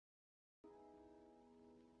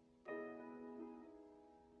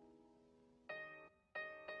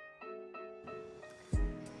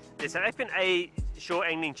The South African A Shore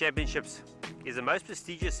Angling Championships is the most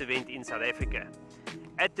prestigious event in South Africa.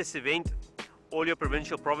 At this event, all your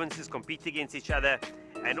provincial provinces compete against each other,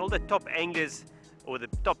 and all the top anglers or the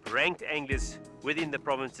top ranked anglers within the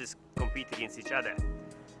provinces compete against each other.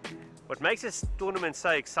 What makes this tournament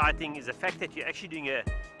so exciting is the fact that you're actually doing a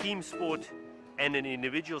team sport and an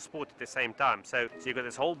individual sport at the same time. So you've got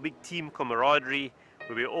this whole big team camaraderie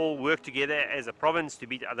where we all work together as a province to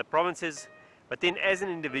beat other provinces. But then as an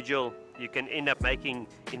individual, you can end up making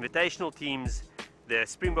invitational teams, the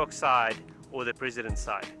Springbok side or the President's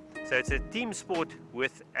side. So it's a team sport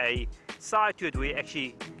with a side to it where you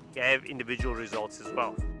actually have individual results as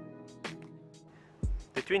well.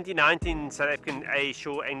 The 2019 South African A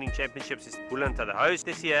Shore Angling Championships is Boland are the host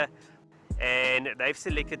this year, and they've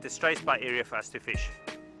selected the Struisbaai area for us to fish.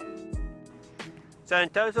 So in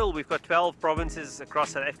total, we've got 12 provinces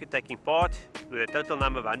across South Africa taking part, with a total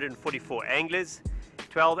number of 144 anglers,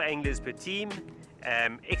 12 anglers per team,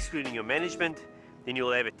 excluding your management. Then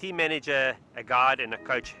you'll have a team manager, a guide and a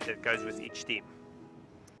coach that goes with each team.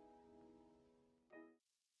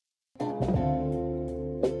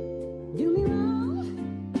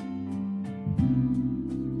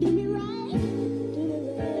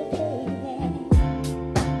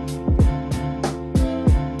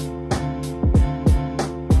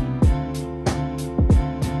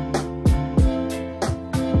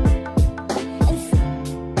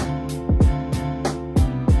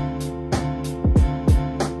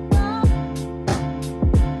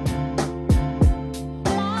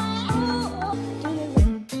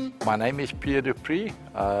 My name is Pierre Dupree.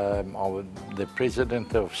 I'm the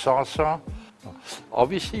president of SASAA.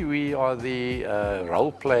 Obviously, we are the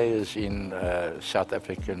role players in South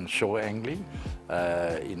African shore angling,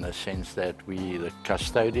 in the sense that we the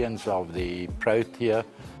custodians of the pro tier.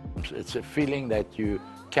 It's a feeling that you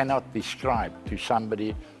cannot describe to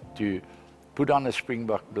somebody to put on a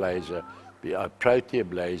Springbok blazer, a pro tier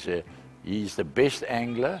blazer. He's the best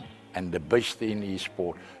angler and the best in his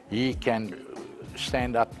sport. He can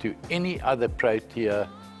stand up to any other pro tier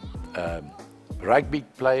rugby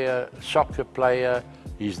player, soccer player.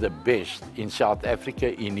 He's the best in South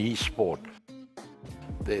Africa in his sport.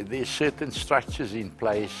 There's certain structures in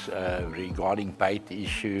place regarding bait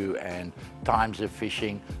issue and times of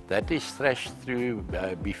fishing that is thrashed through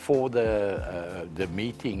before the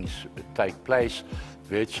meetings take place.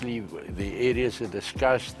 Virtually the areas are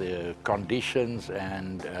discussed, the conditions,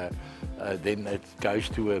 and then it goes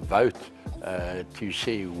to a vote to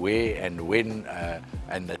see where and when,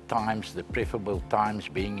 and the times, the preferable times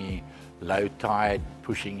being low tide,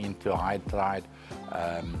 pushing into high tide,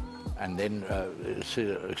 and then it's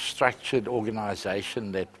a structured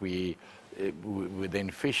organization that we then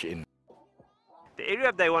fish in. The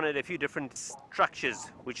area they wanted a few different structures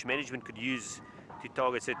which management could use to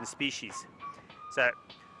target certain species. So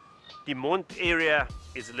the Mont area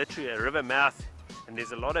is literally a river mouth, and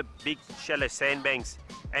there's a lot of big shallow sandbanks,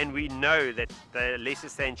 and we know that the lesser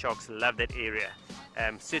sand sharks love that area.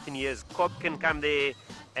 Certain years cob can come there,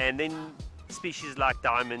 and then species like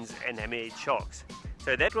diamonds and hammerhead sharks.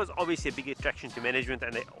 So that was obviously a big attraction to management,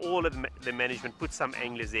 and all of the management put some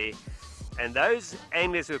anglers there, and those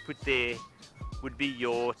anglers who were put there would be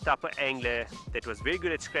your type of angler that was very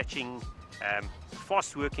good at scratching,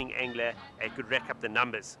 fast working angler, and could rack up the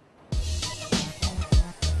numbers.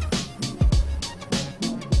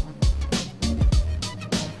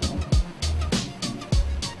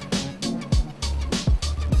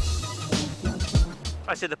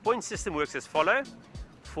 So the point system works as follows.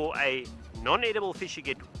 For a non-edible fish, you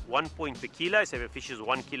get 1 point per kilo. So if a fish is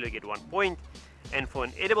 1 kilo, you get 1 point. And for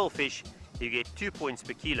an edible fish, you get 2 points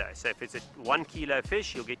per kilo. So if it's a 1 kilo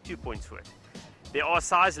fish, you'll get 2 points for it. There are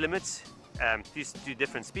size limits to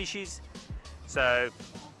different species. So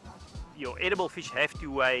your edible fish have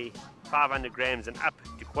to weigh 500 grams and up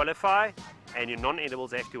to qualify, and your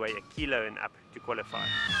non-edibles have to weigh 1 kilo and up to qualify.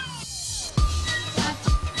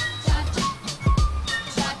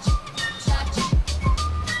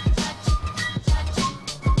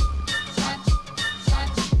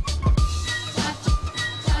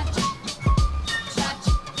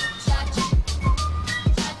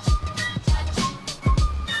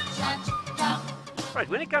 Right,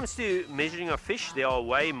 when it comes to measuring of fish, there are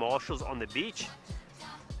weigh marshals on the beach.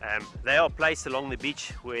 They are placed along the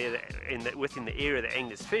beach within the area the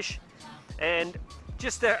anglers fish. And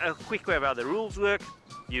just a quick way of how the rules work: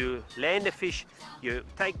 you land a fish, you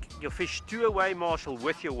take your fish to a weigh marshal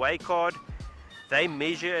with your weigh card. They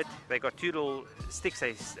measure it. They got two little sticks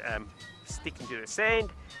they stick into the sand,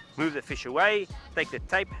 move the fish away, take the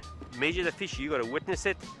tape, measure the fish. You got to witness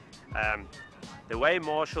it. the weigh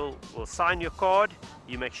marshal will sign your card.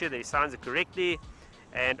 You make sure that he signs it correctly,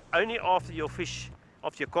 and only after your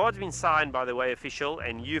card's been signed by the weigh official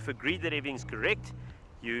and you've agreed that everything's correct,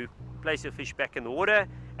 you place your fish back in the water,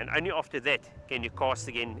 and only after that can you cast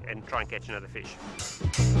again and try and catch another fish.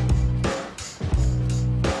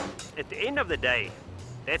 At the end of the day,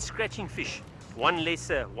 that scratching fish, one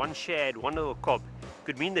lesser, one shad, one little cob,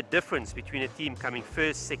 could mean the difference between a team coming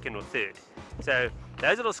first, second or third. So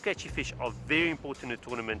those little scratchy fish are very important in the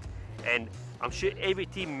tournament, and I'm sure every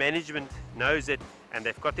team management knows it, and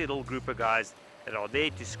they've got their little group of guys that are there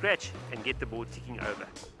to scratch and get the board ticking over.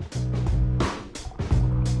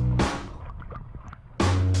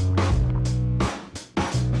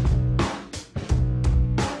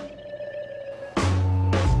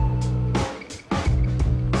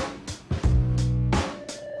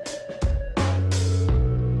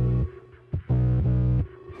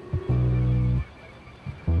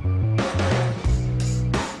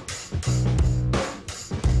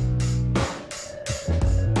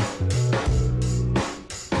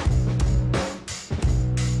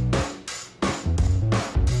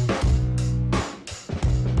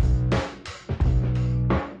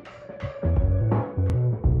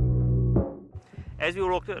 As we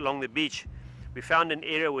walked along the beach, we found an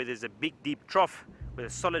area where there's a big deep trough with a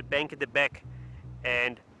solid bank at the back,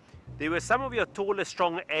 and there were some of your taller,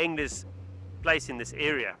 strong anglers placed in this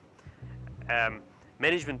area.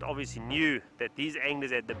 Management obviously knew that these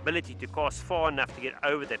anglers had the ability to cast far enough to get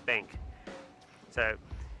over that bank. So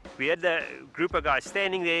we had the group of guys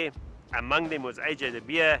standing there. Among them was AJ the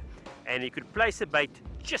beer, and he could place a bait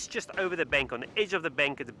just over the bank, on the edge of the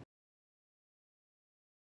bank at the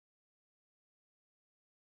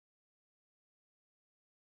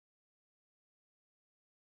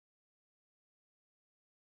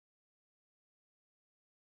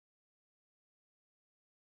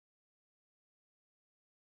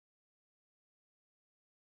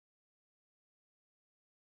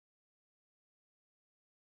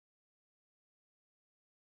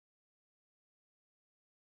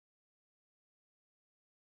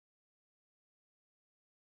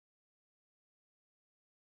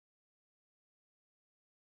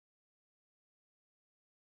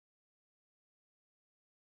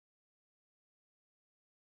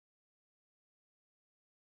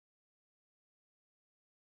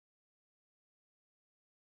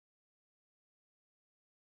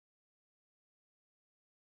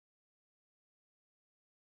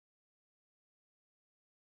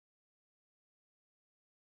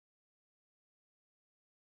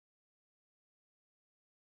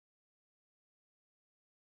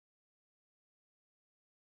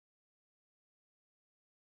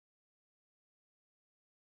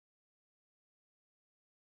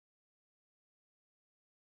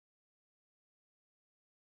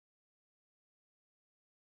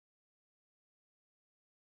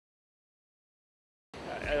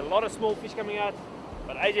a lot of small fish coming out,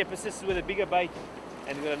 but AJ persisted with a bigger bait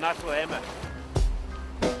and he got a nice little hammer.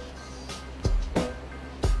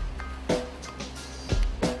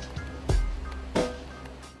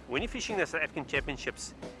 When you're fishing the South African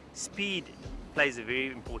Championships, speed plays a very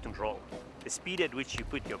important role. The speed at which you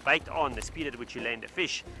put your bait on, the speed at which you land a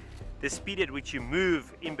fish, the speed at which you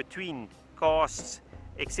move in between casts,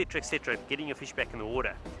 etc., getting your fish back in the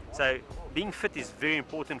water. So being fit is very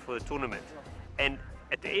important for the tournament. And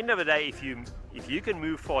at the end of the day, if you can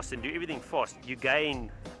move fast and do everything fast, you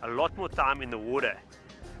gain a lot more time in the water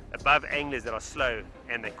above anglers that are slow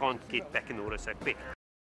and they can't get back in the water so quick.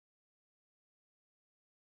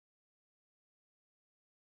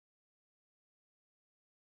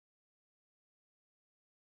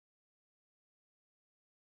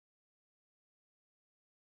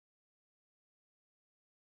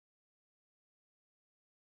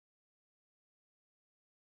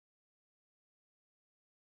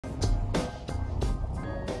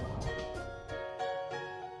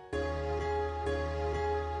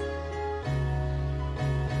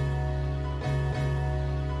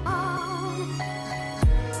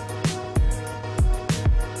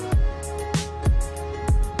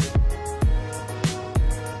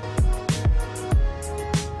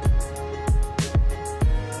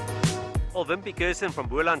 Well, Wimpy Gerson from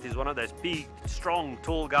Boerland is one of those big, strong,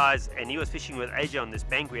 tall guys, and he was fishing with AJ on this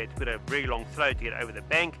bank. We had to put a very long throw to get over the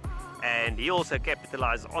bank, and he also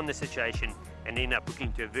capitalized on the situation and ended up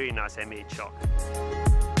hooking to a very nice hammerhead shark.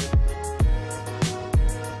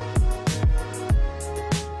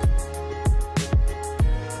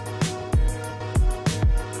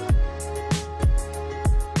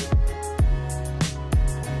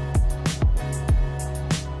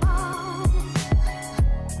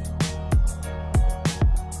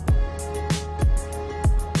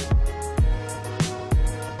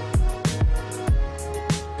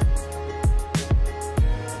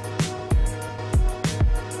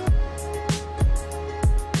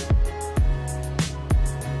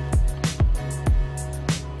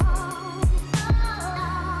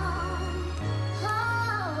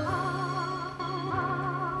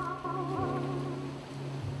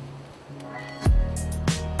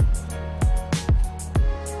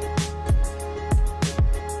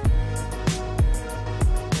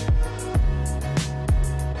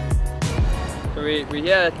 we're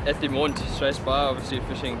here at the Struisbaai, obviously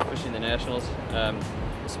fishing the nationals.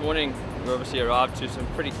 This morning we obviously arrived to some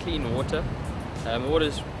pretty clean water. The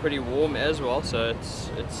water's pretty warm as well, so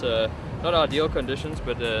it's not ideal conditions,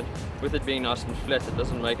 but with it being nice and flat, it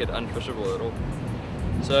doesn't make it unfishable at all.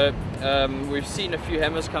 So we've seen a few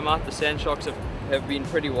hammers come out. The sand sharks have been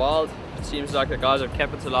pretty wild. It seems like the guys have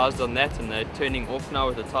capitalized on that and they're turning off now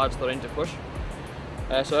with the tide starting to push.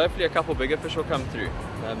 So hopefully a couple bigger fish will come through.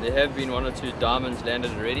 There have been 1 or 2 diamonds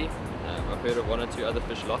landed already. I've heard of 1 or 2 other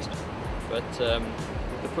fish lost. But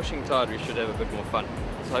with the pushing tide we should have a bit more fun.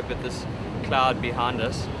 Let's hope that this cloud behind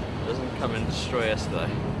us doesn't come and destroy us though.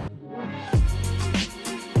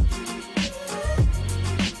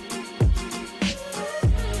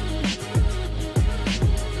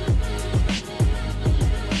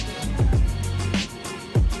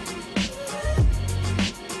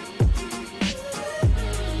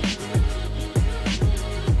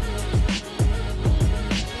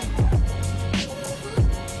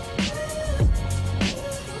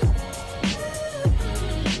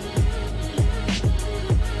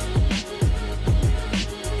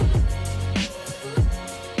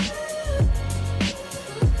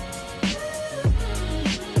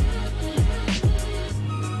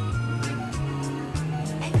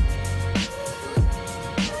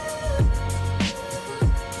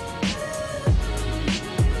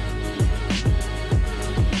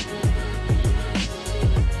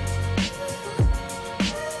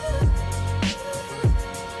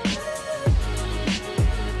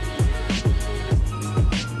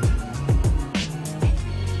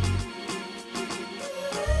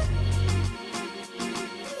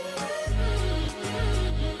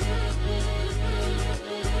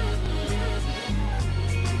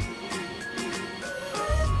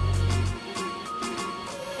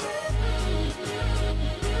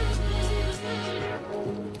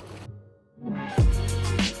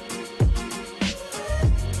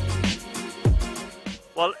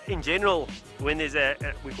 Well, in general, when there's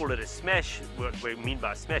we call it a smash, what we mean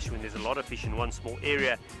by smash, when there's a lot of fish in one small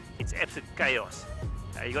area, it's absolute chaos.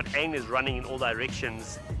 You got anglers running in all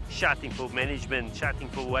directions, shouting for management, shouting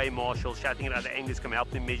for weigh marshals, shouting at other anglers come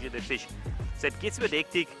help them measure the fish. So it gets a bit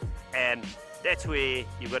hectic, and that's where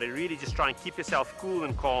you've got to really just try and keep yourself cool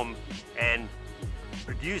and calm and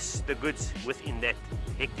produce the goods within that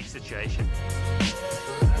hectic situation.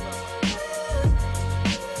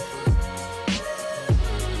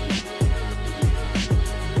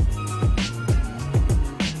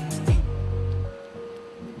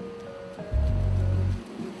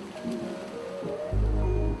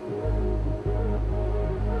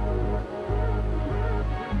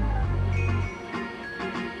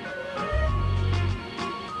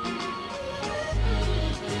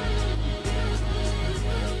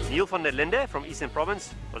 Neil van der Linde from Eastern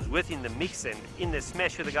Province was within the mix and in the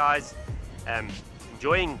smash with the guys,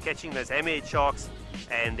 enjoying catching those hammerhead sharks.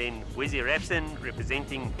 And then Wesley Rapson,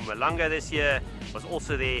 representing Mpumalanga this year, was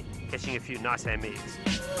also there catching a few nice hammerheads.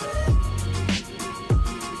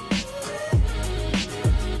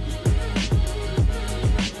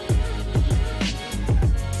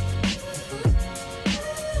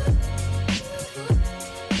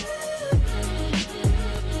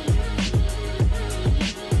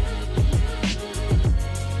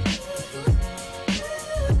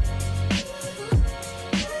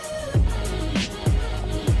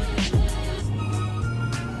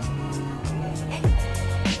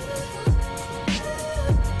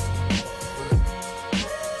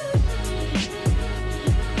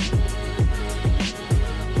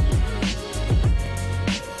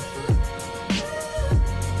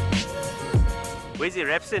 Wesley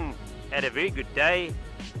Rapson had a very good day.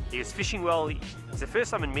 He was fishing well. It's the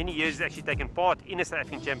first time in many years he's actually taken part in the South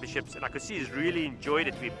African Championships, and I could see he's really enjoyed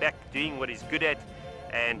it to be back doing what he's good at,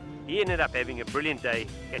 and he ended up having a brilliant day,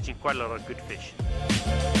 catching quite a lot of good fish.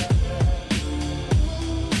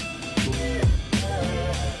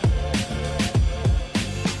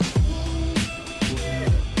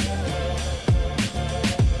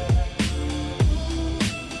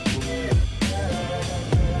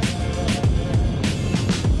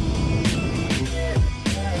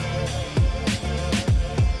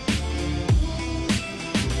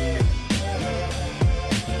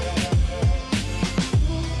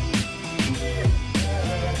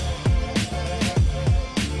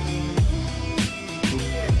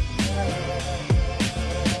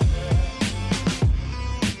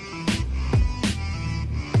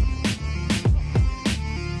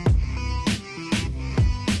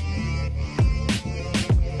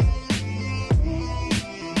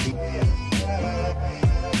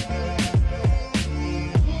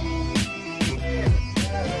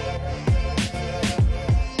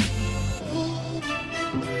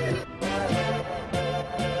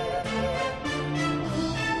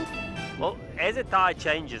 Well, as the tide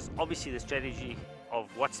changes, obviously the strategy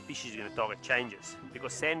of what species you're going to target changes,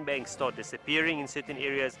 because sandbanks start disappearing in certain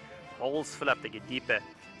areas, holes fill up, they get deeper.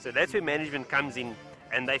 So that's where management comes in,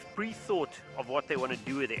 and they've pre-thought of what they want to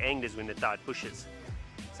do with the anglers when the tide pushes.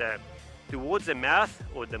 So towards the mouth,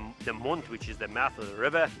 or the mont, which is the mouth of the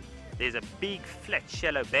river, there's a big flat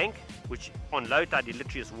shallow bank, which on low tide you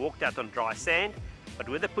literally just walked out on dry sand, but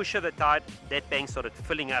with the push of the tide, that bank started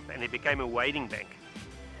filling up and it became a wading bank.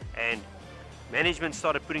 And management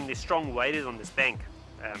started putting their strong waders on this bank.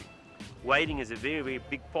 Wading is a very, very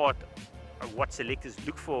big part of what selectors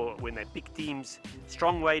look for when they pick teams.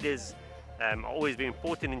 Strong waders are always very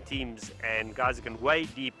important in teams, and guys who can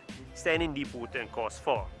wade deep, stand in deep water and cast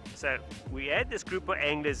far. So we had this group of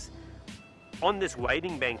anglers on this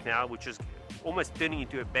wading bank now, which is almost turning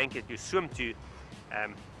into a bank that you swim to.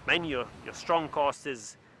 Mainly your strong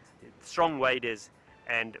casters, strong waders,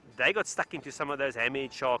 and they got stuck into some of those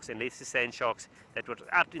hammerhead sharks and lesser sand sharks that were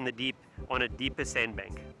out in the deep on a deeper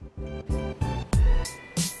sandbank.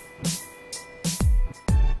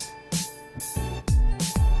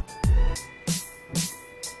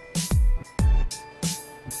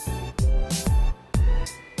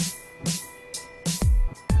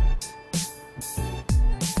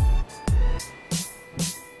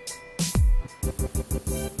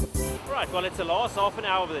 Well, it's the last half an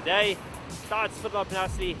hour of the day. Tide's filled up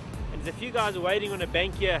nicely, and there's a few guys waiting on a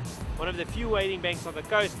bank here, one of the few wading banks on the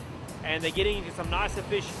coast, and they're getting into some nicer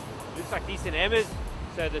fish. Looks like decent hammers.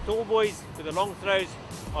 So the tall boys with the long throws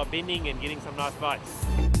are bending and getting some nice bites.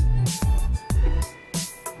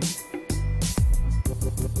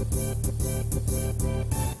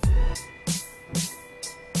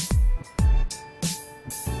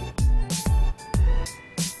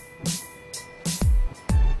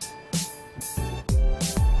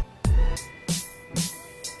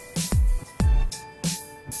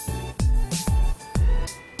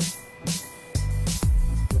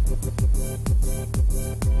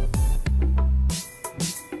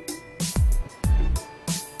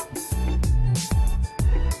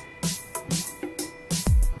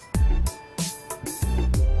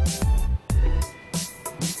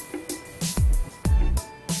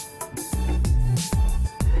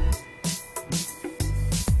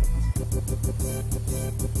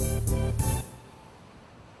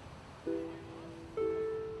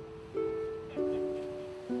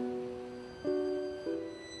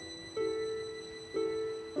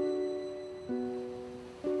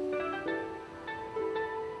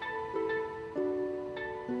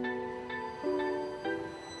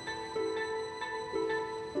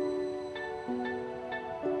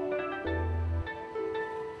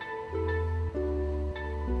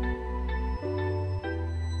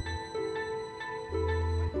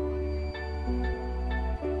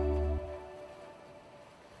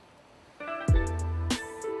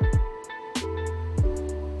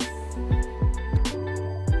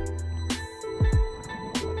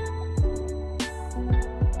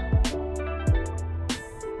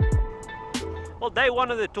 Well, day one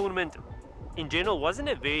of the tournament in general wasn't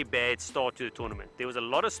a very bad start to the tournament. There was a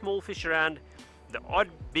lot of small fish around, the odd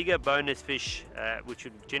bigger bonus fish, which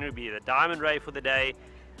would generally be the diamond ray for the day.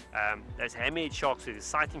 Those hammerhead sharks were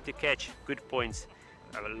exciting to catch, good points,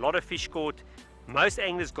 a lot of fish caught. Most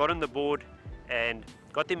anglers got on the board and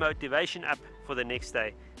got their motivation up for the next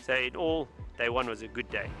day. So in all, day one was a good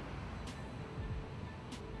day.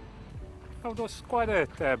 Well, it was quite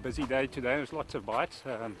a busy day today. There was lots of bites,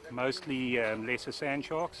 mostly lesser sand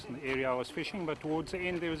sharks in the area I was fishing, but towards the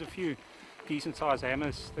end there was a few decent sized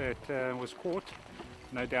hammers that was caught.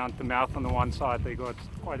 No doubt the mouth on the one side they got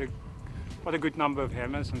quite a good number of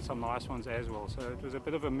hammers and some nice ones as well. So it was a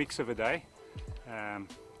bit of a mix of a day.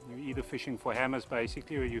 You're either fishing for hammers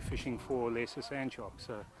basically, or you're fishing for lesser sand sharks.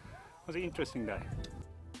 So it was an interesting day.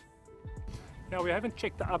 Now we haven't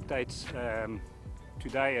checked the updates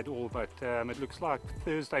today at all, but it looks like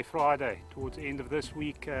Thursday, Friday, towards the end of this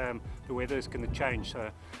week, the weather is going to change. So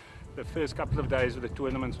the first couple of days of the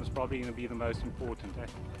tournaments was probably going to be the most important.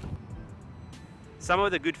 Some of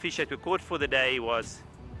the good fish that were caught for the day was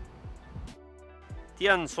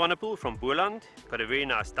Tian Swanepoel from Boland, got a very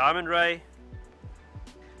nice diamond ray.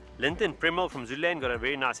 Linton Premel from Zululand got a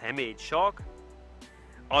very nice hammerhead shark.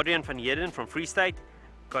 Adrian van Heerden from Free State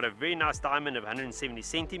got a very nice diamond of 170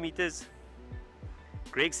 centimeters.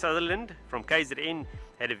 Greg Sutherland from KZN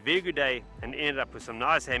had a very good day and ended up with some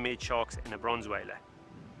nice hammerhead sharks and a bronze whaler.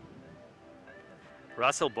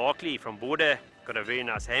 Russell Barkley from Border got a very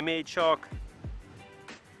nice hammerhead shark.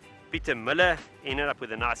 Peter Miller ended up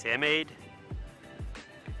with a nice hammerhead.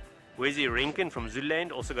 Wesley Renken from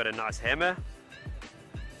Zululand also got a nice hammer.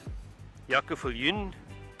 Jaco Viljoen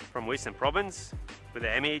from Western Province with a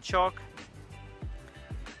hammerhead shark.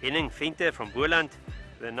 Henning Venter from Boland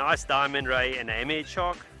with a nice diamond ray and a hammerhead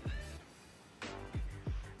shark.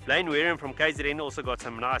 Blaine Wareham from KZN also got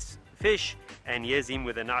some nice fish, and here's him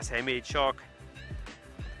with a nice hammerhead shark.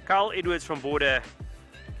 Carl Edwards from Border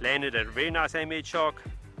landed a very nice hammerhead shark.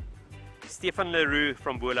 Stefan Leroux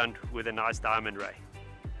from Boland with a nice diamond ray.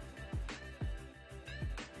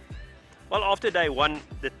 Well, after day one,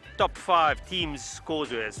 the top 5 teams'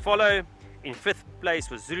 scores were as follow. In 5th place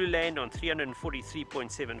was Zululand on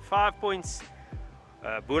 343.75 points.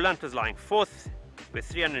 Boland was lying 4th with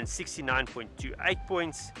 369.28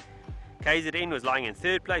 points. KZN was lying in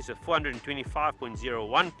 3rd place with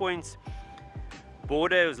 425.01 points.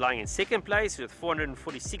 Border was lying in 2nd place with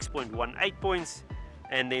 446.18 points.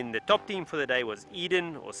 And then the top team for the day was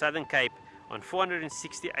Eden or Southern Cape on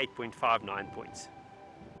 468.59 points.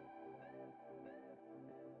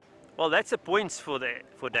 Well, that's the points for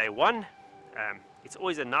day one. It's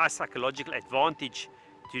always a nice psychological advantage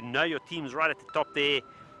to know your team's right at the top there.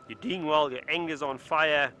 You're doing well, your angler's on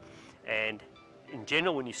fire, and in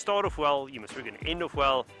general, when you start off well, you must going to end off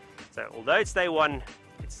well. So although it's day one,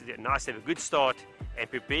 it's nice to have a good start and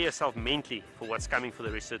prepare yourself mentally for what's coming for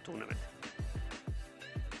the rest of the tournament.